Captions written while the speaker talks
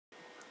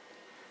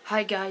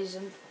Hi guys,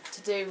 and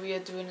today we are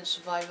doing a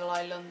survival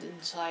island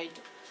inside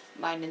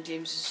mine and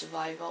James's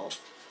survival.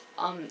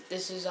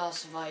 This is our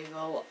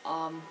survival.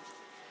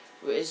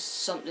 It is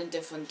something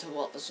different to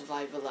what the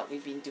survival that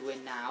we've been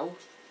doing now.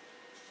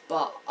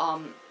 But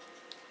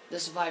the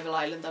survival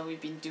island that we've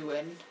been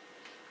doing,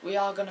 we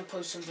are gonna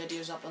post some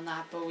videos up on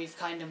that, but we've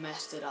kind of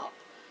messed it up.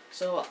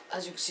 So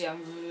as you can see,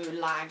 I'm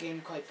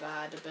lagging quite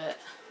bad a bit.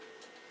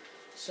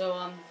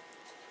 So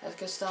let's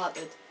get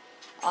started.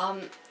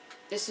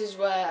 This is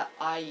where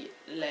I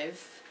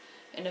live,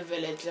 in a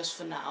village just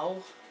for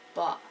now,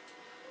 but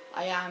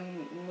I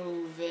am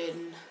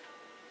moving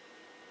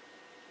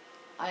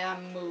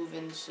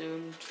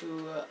soon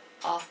to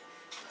up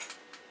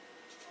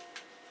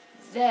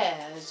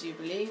there, as you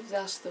believe.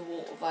 That's the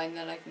water vine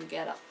that I can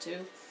get up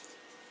to.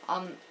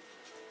 I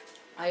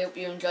hope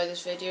you enjoy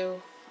this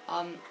video.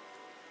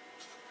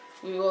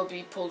 We will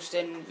be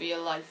posting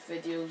real life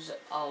videos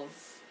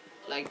of,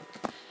 like,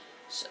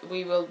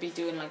 we will be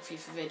doing like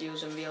FIFA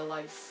videos and real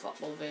life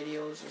football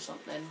videos or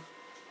something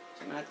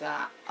like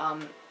that.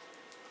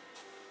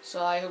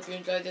 So I hope you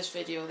enjoyed this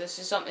video. This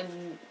is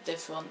something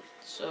different,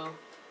 so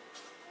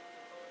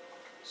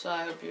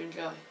I hope you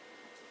enjoy.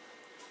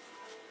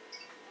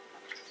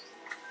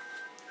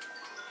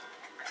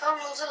 I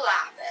found loads of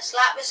lapis.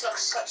 Lapis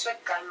looks such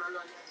like diamond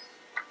on it.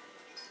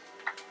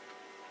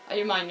 Are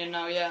you mining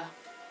now? Yeah.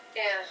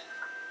 Yeah.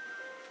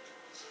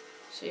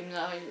 Seems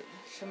that I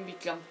shouldn't be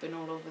jumping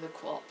all over the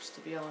crops,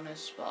 to be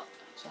honest, but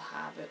it's a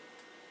habit.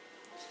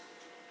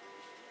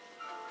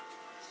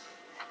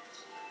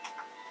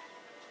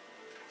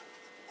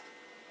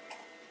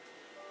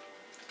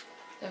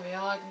 There we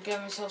are. I can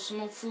get myself some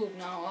more food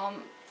now.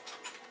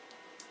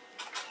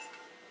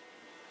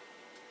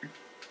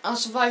 Our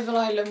survival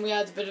island, we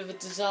had a bit of a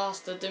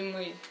disaster, didn't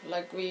we?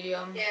 Like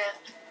Yeah.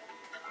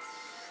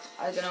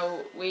 I don't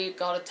know, we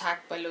got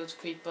attacked by loads of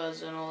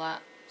creepers and all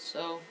that,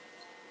 so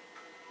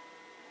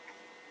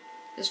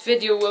this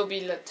video will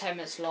be like 10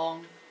 minutes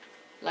long,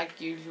 like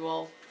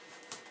usual.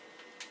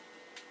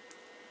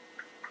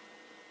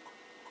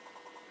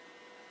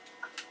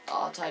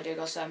 Oh, tidy, I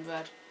got some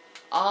bread.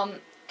 I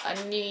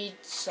need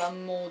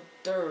some more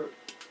dirt.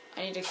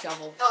 I need a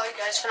shovel. Sorry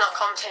guys for not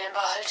commenting,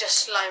 but I was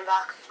just lying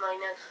back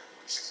mining.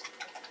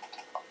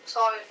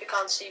 Sorry if you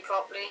can't see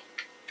properly.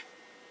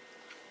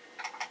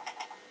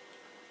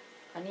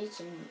 I need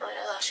some. Oh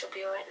yeah, that should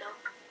be alright now.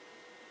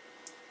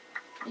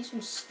 I need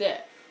some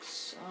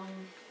sticks.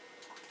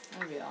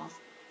 There we are.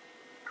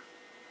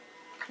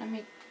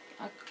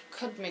 I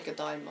could make a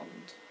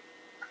diamond.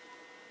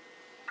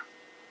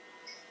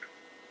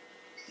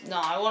 No,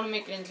 I want to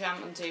make an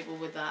enchantment table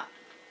with that.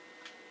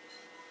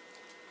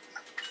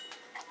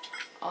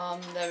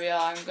 There we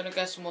are. I'm gonna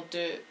get some more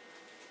dirt.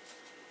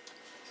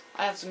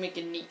 I have to make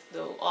it neat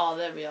though. Oh,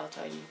 there we are,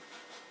 tidy.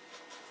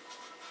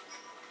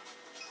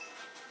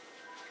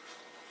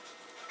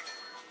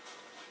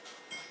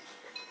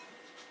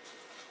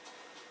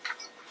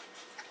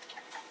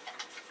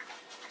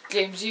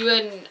 James,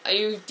 are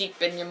you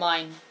deep in your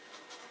mine?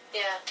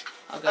 Yeah.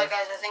 Okay. Right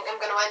guys, I think I'm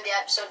gonna end the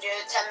episode here.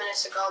 10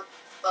 minutes ago.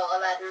 Well,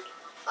 11.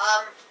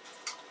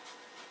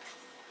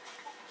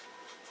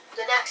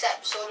 The next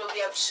episode will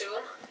be out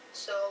soon,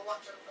 so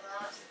watch out for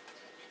that.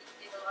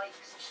 Leave a like,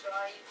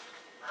 subscribe,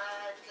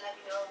 and let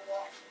me know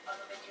what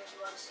other videos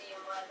you want to see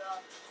and whether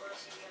you want to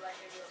see real life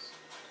videos.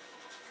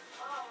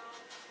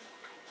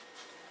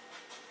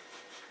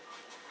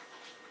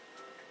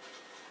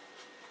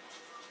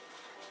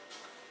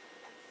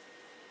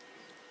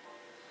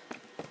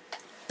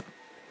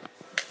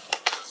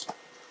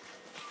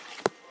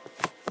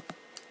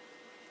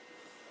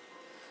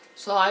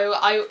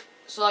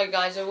 Sorry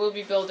guys, I will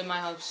be building my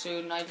house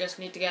soon. I just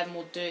need to get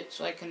more dirt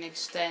so I can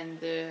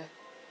extend the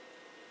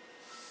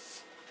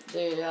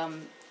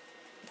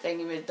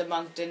thingy with the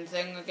mountain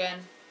thing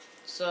again.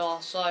 So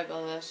sorry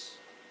about this.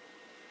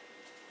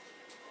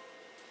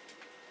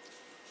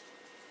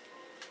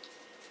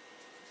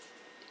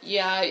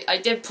 Yeah, I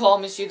did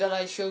promise you that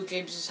I show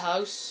James's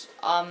house.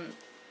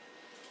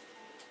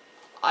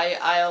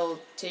 I'll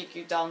take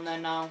you down there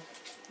now.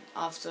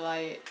 After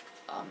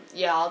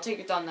yeah, I'll take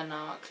you down there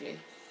now actually.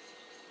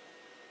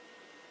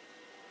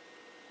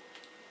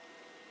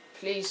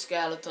 Please,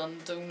 skeleton,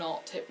 do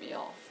not hit me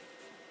off.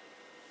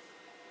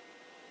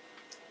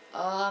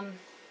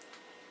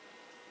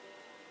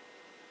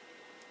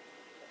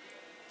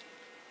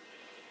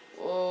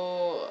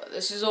 Oh,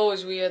 this is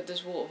always weird,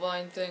 this water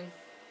vine thing.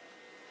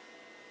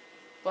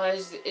 But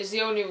it's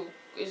a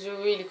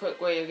really quick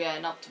way of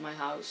getting up to my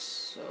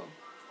house, so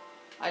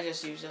I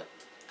just use it.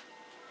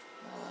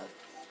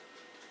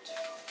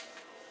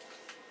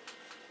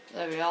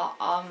 There we are.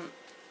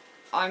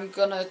 I'm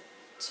gonna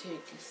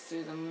take you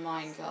through the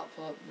minecart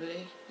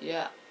probably.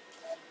 Yeah.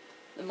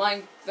 The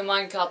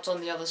minecart's on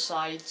the other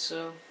side,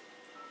 so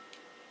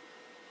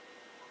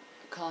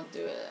I can't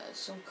do it. There's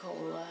some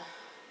coal there.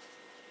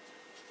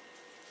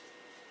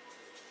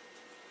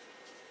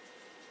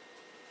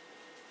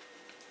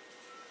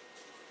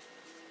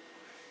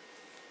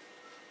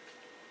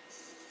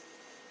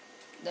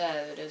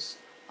 There it is.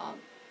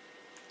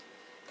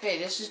 Okay,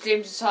 this is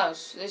James's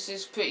house. This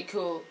is pretty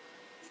cool.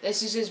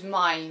 This is his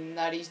mine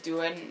that he's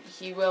doing.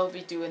 He will be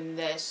doing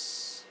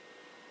this.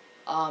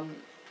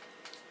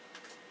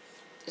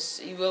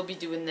 He will be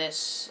doing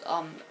this.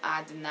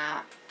 Adding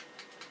that.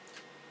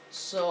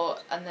 So,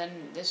 and then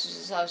this is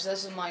his house.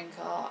 This is a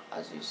minecart,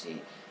 as you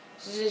see.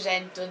 This is his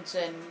entrance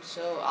in.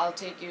 So I'll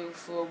take you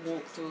for a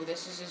walkthrough.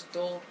 This is his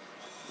door.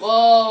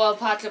 Whoa! I'll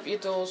patch up your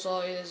door.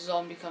 Sorry, there's a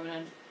zombie coming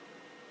in.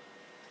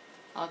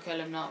 I'll kill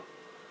him now.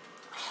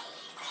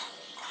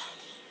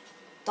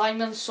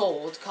 Diamond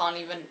sword can't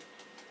even.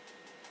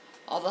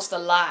 Oh, that's the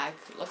lag.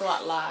 Look at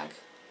that lag.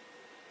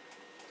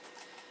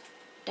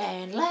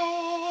 Dan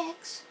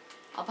legs.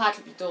 I'll patch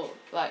up your door.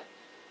 Right.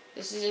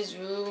 This is his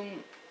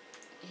room.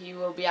 He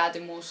will be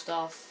adding more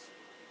stuff.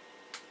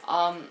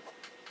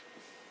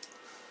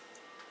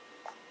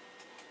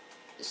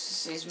 This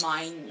is his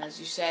mine, as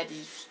you said.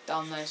 He's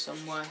down there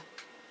somewhere.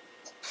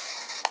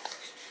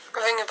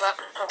 Ring a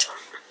button. Hold on.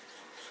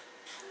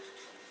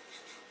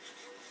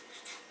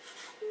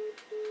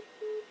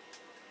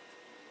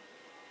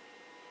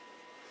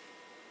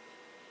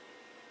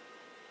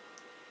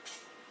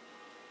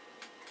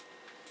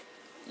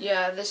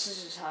 Yeah, this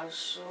is his house.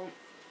 So,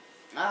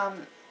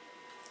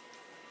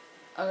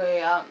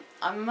 okay,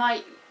 I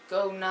might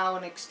go now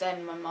and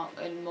extend my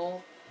mountain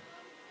more.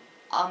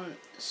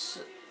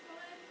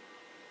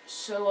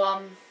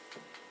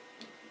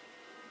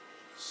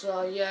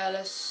 So yeah,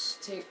 let's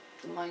take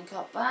the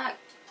minecart back.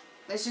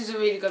 This is a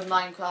really good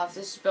Minecraft.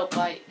 This is built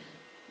by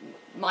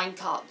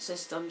Minecart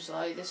Systems.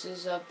 Sorry, this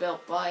is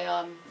built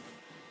by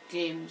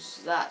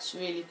Games. That's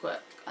really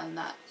quick and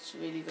that's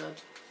really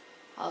good.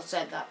 I'll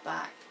send that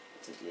back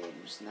to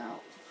Games now.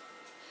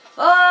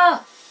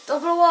 Ah!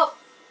 Don't blow up!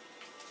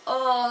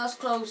 Oh, that's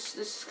close.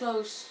 This is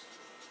close.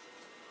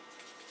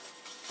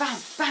 Bam!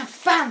 Bam!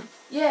 Bam!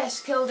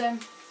 Yes, killed him.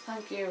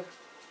 Thank you.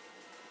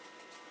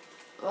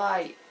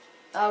 Right,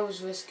 that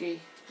was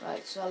risky.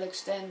 Right, so I'll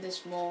extend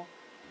this more.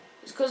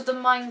 It's because the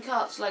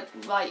minecart's like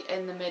right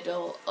in the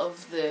middle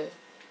of the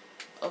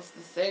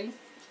thing.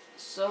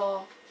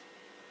 So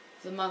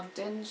the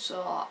mountain.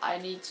 So I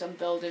need some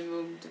building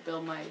room to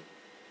build my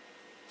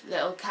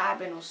little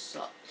cabin or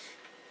such.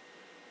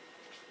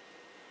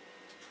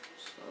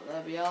 So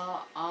there we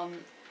are.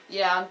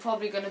 Yeah, I'm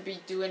probably gonna be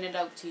doing it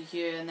out to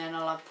here, and then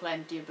I'll have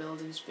plenty of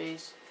building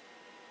space.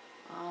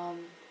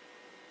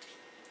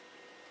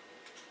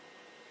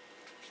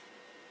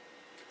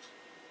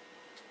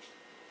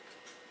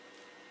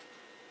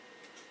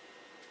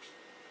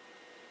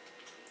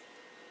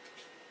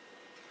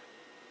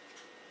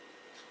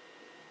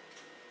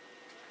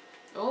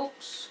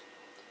 Oops.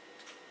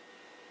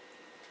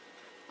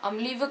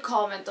 Leave a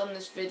comment on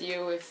this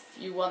video if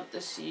you want to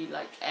see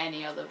like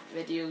any other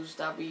videos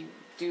that we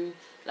do,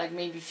 like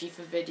maybe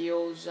FIFA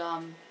videos.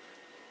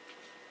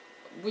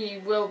 We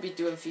will be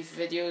doing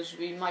FIFA videos.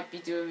 We might be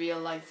doing real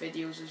life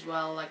videos as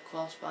well, like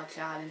crossbar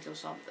challenge or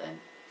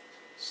something.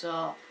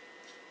 So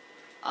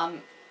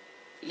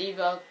leave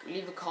a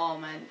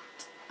comment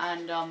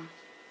and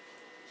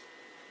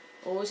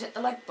always hit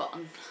the like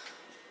button.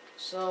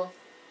 So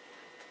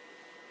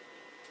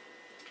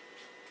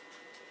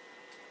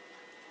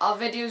our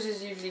videos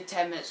is usually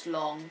 10 minutes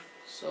long,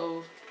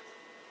 so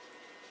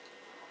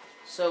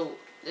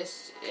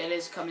this it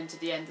is coming to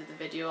the end of the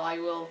video. I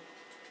will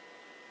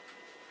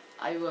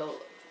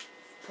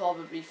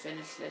probably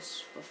finish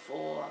this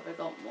before. Have I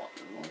got more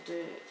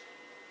dirt?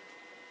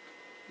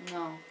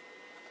 No.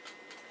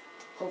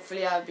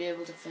 Hopefully I'll be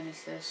able to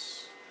finish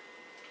this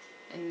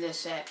in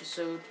this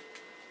episode,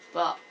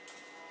 but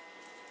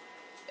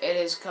it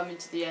is coming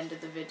to the end of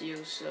the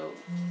video, so.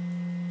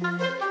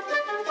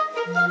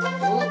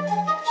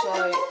 Oh,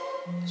 sorry,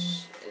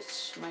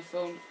 it's my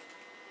phone.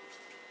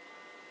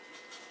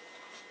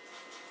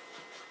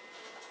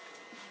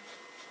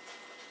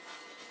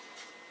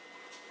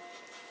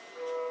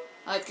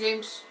 Hi,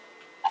 James.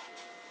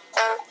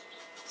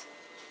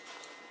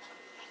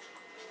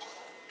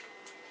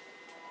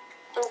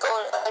 I'm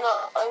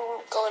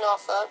going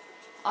off that.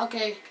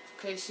 Okay,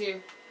 see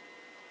you.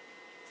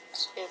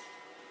 See you.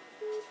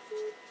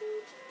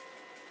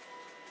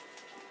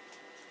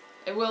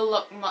 It will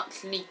look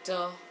much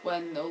neater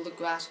when all the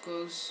grass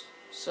grows,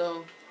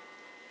 so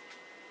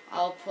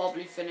I'll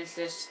probably finish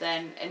this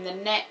then. In the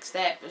next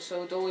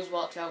episode, always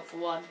watch out for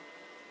one,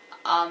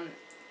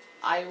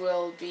 I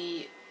will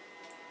be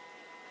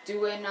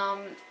doing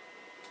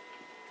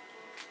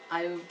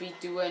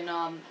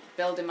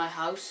building my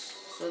house,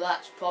 so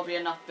that's probably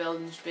enough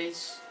building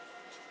space.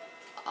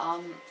 I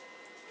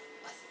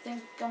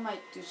think I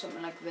might do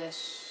something like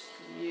this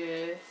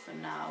here for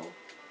now.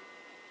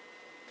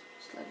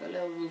 Like a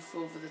little roof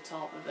over the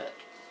top of it.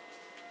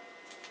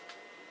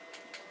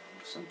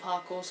 Some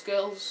parkour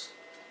skills.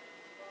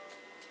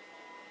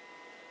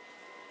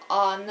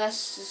 And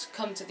this has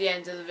come to the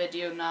end of the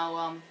video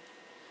now.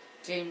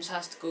 James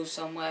has to go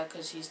somewhere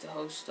because he's the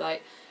host,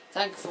 right?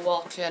 Thank you for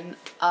watching.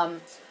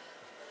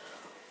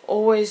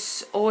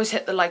 Always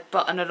hit the like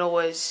button and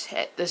always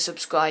hit the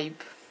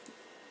subscribe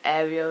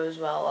area as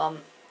well.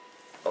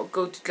 Or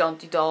go to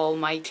Jonty Doll,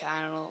 my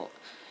channel.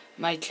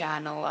 my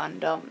channel,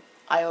 and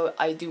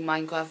I do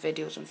Minecraft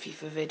videos and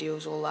FIFA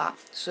videos, all that.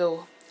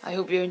 So I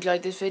hope you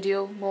enjoyed this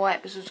video. More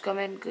episodes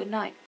coming. Good night.